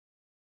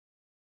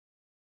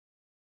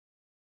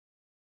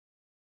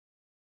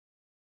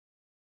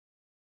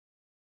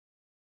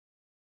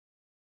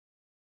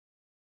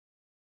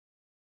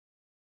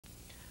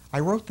I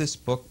wrote this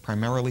book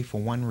primarily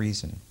for one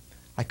reason.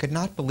 I could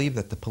not believe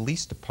that the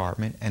police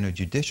department and a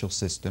judicial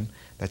system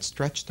that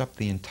stretched up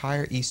the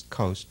entire East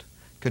Coast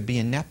could be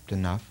inept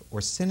enough or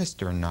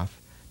sinister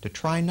enough to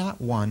try not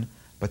one,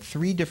 but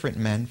 3 different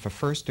men for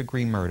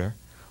first-degree murder,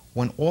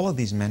 when all of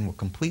these men were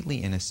completely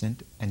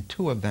innocent and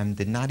 2 of them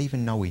did not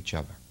even know each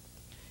other.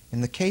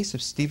 In the case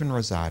of Stephen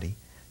Rosati,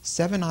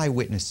 7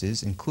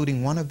 eyewitnesses,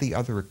 including one of the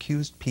other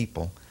accused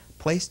people,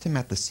 placed him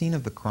at the scene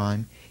of the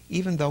crime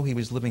even though he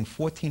was living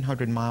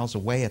 1,400 miles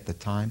away at the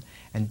time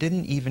and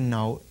didn't even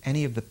know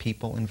any of the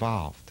people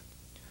involved.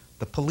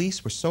 The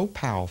police were so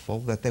powerful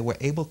that they were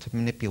able to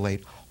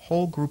manipulate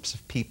whole groups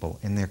of people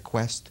in their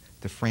quest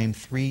to frame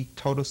 3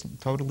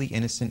 totally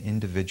innocent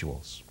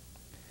individuals.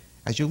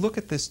 As you look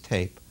at this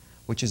tape,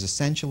 which is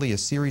essentially a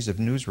series of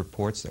news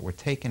reports that were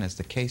taken as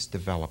the case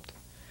developed,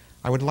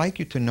 I would like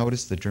you to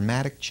notice the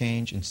dramatic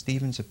change in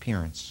Stephen's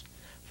appearance,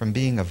 from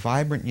being a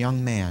vibrant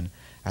young man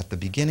at the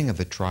beginning of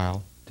the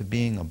trial to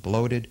being a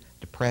bloated,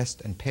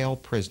 depressed, and pale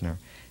prisoner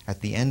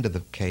at the end of the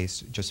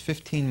case just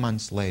 15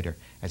 months later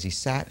as he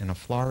sat in a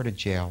Florida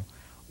jail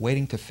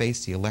waiting to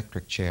face the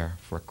electric chair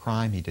for a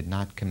crime he did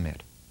not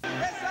commit. Okay,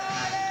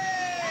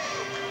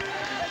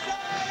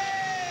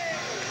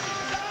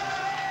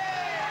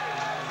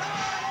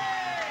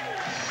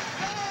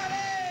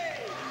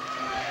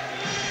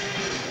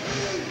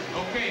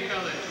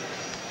 fellas.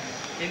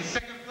 In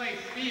second place,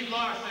 Steve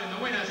Larson.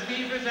 The winner,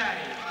 Steve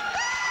Rosati.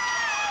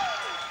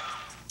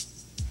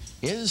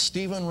 Is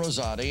Stephen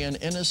Rosati an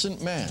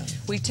innocent man?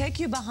 We take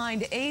you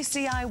behind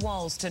ACI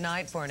walls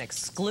tonight for an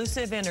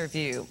exclusive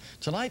interview.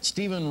 Tonight,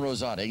 Stephen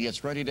Rosati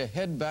gets ready to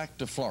head back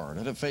to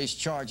Florida to face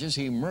charges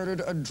he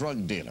murdered a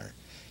drug dealer.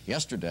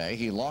 Yesterday,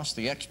 he lost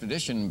the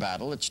extradition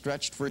battle. It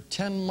stretched for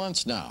 10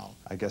 months now.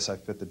 I guess I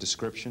fit the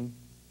description,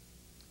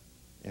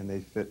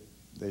 and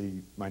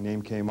my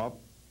name came up,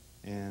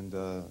 and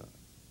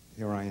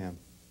here I am.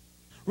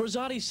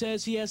 Rosati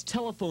says he has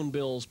telephone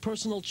bills,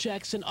 personal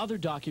checks, and other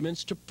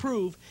documents to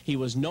prove he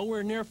was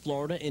nowhere near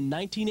Florida in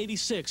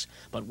 1986,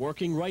 but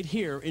working right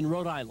here in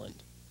Rhode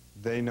Island.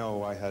 They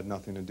know I had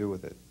nothing to do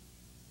with it.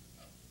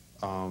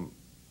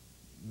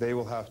 They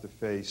will have to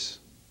face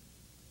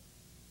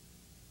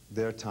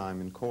their time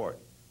in court,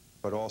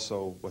 but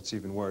also, what's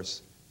even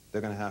worse,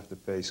 they're going to have to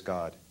face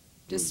God.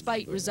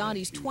 Despite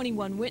Rosati's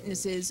 21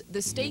 witnesses,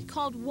 the state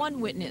called one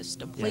witness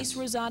to place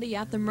Rosati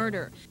at the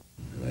murder.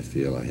 And I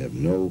feel I have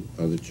no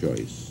other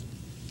choice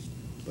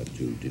but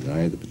to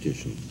deny the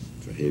petition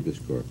for habeas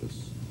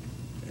corpus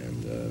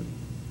and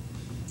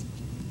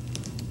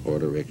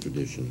order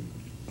extradition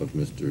of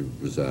Mr.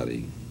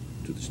 Rosati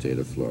to the state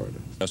of Florida.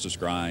 Justice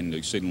grind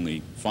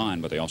exceedingly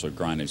fine, but they also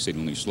grind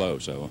exceedingly slow.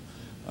 So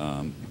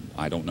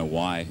I don't know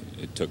why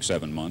it took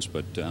 7 months,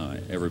 but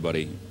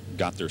everybody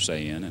got their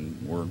say in,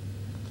 and we're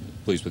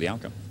pleased with the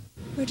outcome.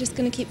 We're just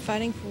going to keep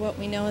fighting for what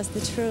we know is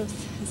the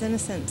truth, his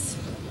innocence.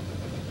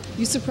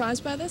 You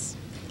surprised by this?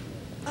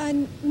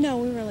 No,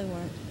 we really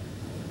weren't.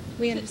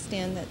 We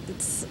understand that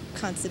it's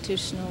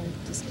constitutional,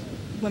 just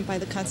went by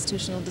the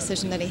constitutional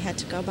decision that he had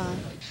to go by.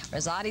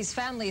 Rosati's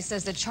family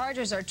says the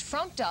charges are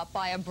trumped up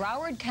by a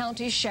Broward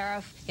County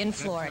sheriff in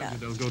Florida.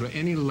 They'll go to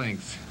any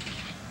length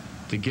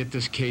to get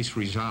this case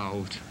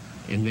resolved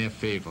in their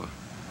favor.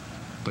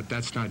 But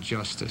that's not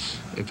justice.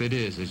 If it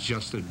is, it's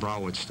justice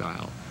Broward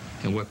style,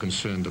 and we're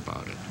concerned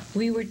about it.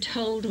 We were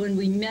told when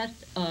we met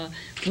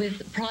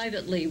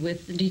privately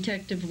with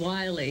Detective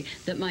Wiley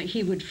that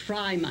he would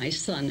fry my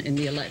son in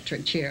the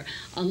electric chair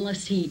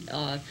unless he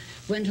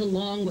went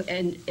along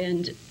and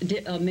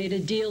made a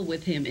deal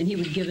with him, and he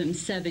would give him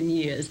 7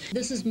 years.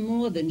 This is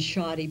more than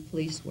shoddy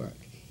police work.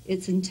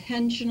 It's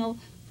intentional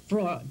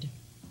fraud.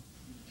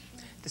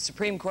 The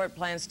Supreme Court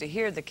plans to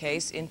hear the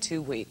case in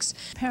 2 weeks.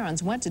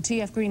 Parents went to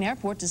T.F. Green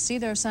Airport to see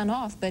their son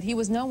off, but he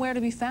was nowhere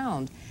to be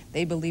found.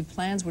 They believe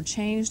plans were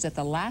changed at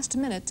the last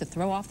minute to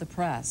throw off the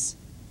press.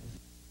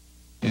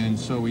 And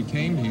so we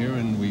came here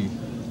and we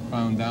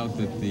found out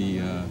that the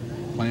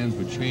plans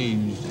were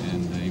changed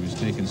and he was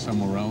taken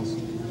somewhere else,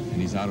 and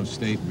he's out of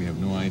state. We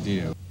have no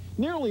idea.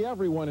 Nearly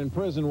everyone in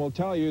prison will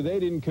tell you they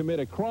didn't commit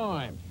a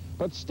crime.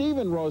 But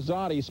Stephen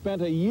Rosati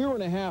spent a year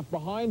and a half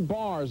behind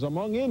bars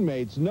among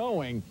inmates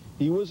knowing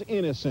he was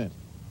innocent.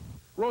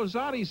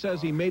 Rosati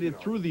says he made it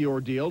through the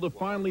ordeal to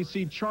finally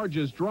see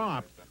charges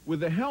dropped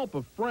with the help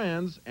of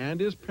friends and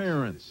his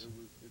parents.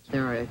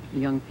 There are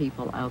young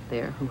people out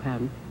there who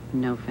have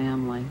no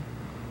family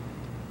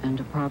and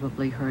are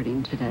probably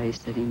hurting today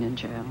sitting in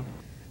jail.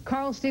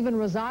 Carl Stephen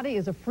Rosati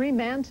is a free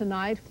man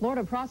tonight.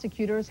 Florida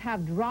prosecutors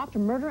have dropped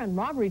murder and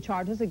robbery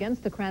charges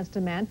against the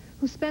Cranston man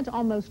who spent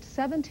almost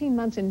 17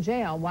 months in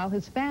jail while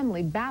his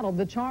family battled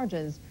the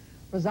charges.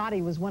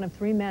 Rosati was one of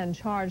 3 men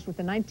charged with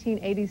the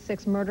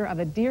 1986 murder of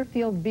a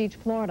Deerfield Beach,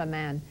 Florida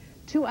man.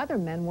 2 other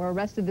men were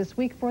arrested this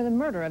week for the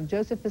murder of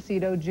Joseph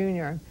Facido,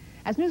 Jr.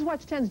 As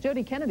Newswatch 10's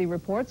Jody Kennedy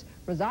reports,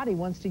 Rosati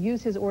wants to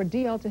use his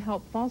ordeal to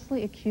help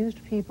falsely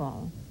accused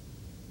people.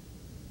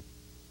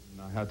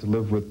 I had to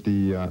live with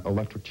the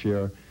electric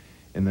chair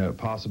and the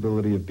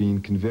possibility of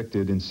being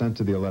convicted and sent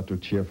to the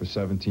electric chair for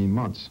 17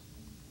 months.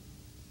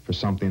 for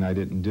something I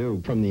didn't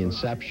do. From the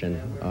inception,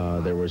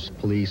 there was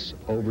police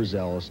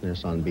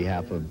overzealousness on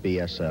behalf of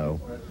BSO,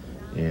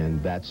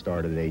 and that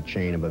started a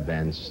chain of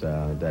events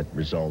that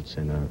results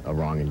in a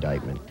wrong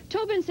indictment.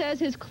 Tobin says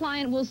his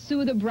client will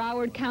sue the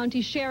Broward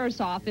County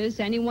Sheriff's Office,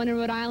 anyone in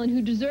Rhode Island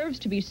who deserves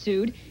to be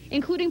sued,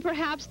 including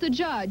perhaps the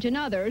judge and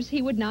others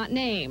he would not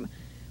name.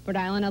 Rhode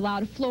Island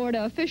allowed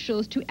Florida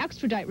officials to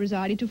extradite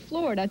Rosati to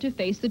Florida to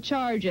face the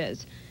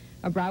charges.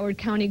 A Broward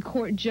County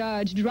court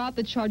judge dropped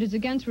the charges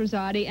against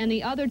Rosati and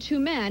the other two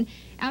men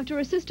after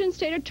Assistant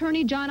State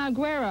Attorney John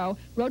Aguero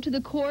wrote to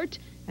the court,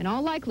 in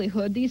all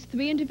likelihood, these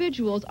three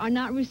individuals are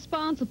not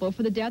responsible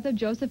for the death of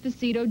Joseph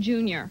Faceto,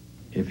 Jr.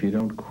 If you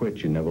don't quit,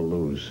 you never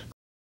lose.